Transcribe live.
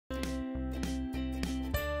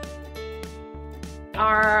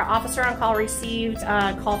our officer on call received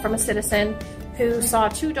a call from a citizen who saw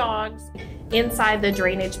 2 dogs inside the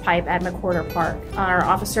drainage pipe at McWhorter Park. Our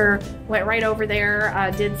officer went right over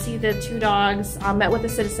there, did see the 2 dogs, met with the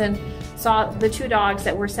citizen, saw the 2 dogs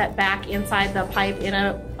that were set back inside the pipe in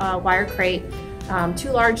a wire crate, 2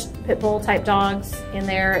 large pit bull type dogs in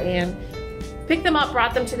there, and picked them up,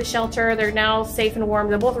 brought them to the shelter. They're now safe and warm.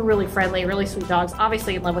 They both are really friendly, really sweet dogs,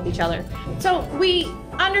 obviously in love with each other. So we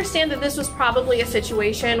understand that this was probably a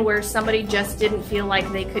situation where somebody just didn't feel like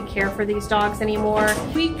they could care for these dogs anymore.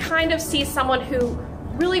 We kind of see someone who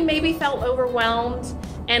really maybe felt overwhelmed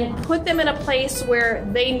and put them in a place where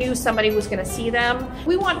they knew somebody was going to see them.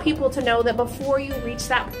 We want people to know that before you reach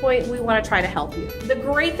that point, we want to try to help you. The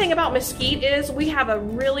great thing about Mesquite is we have a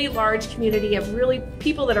really large community of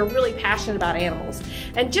people that are really passionate about animals.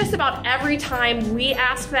 And just about every time we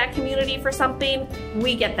ask that community for something,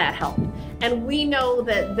 we get that help. And we know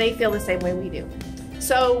that they feel the same way we do.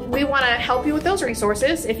 So we want to help you with those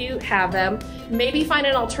resources if you have them. Maybe find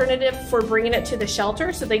an alternative for bringing it to the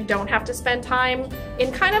shelter so they don't have to spend time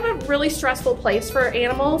in kind of a really stressful place for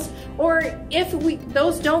animals. Or if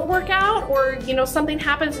those don't work out, or something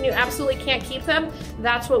happens and you absolutely can't keep them,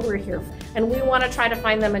 that's what we're here for. And we want to try to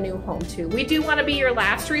find them a new home too. We do want to be your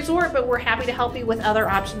last resort, but we're happy to help you with other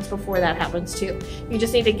options before that happens too. You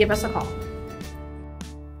just need to give us a call.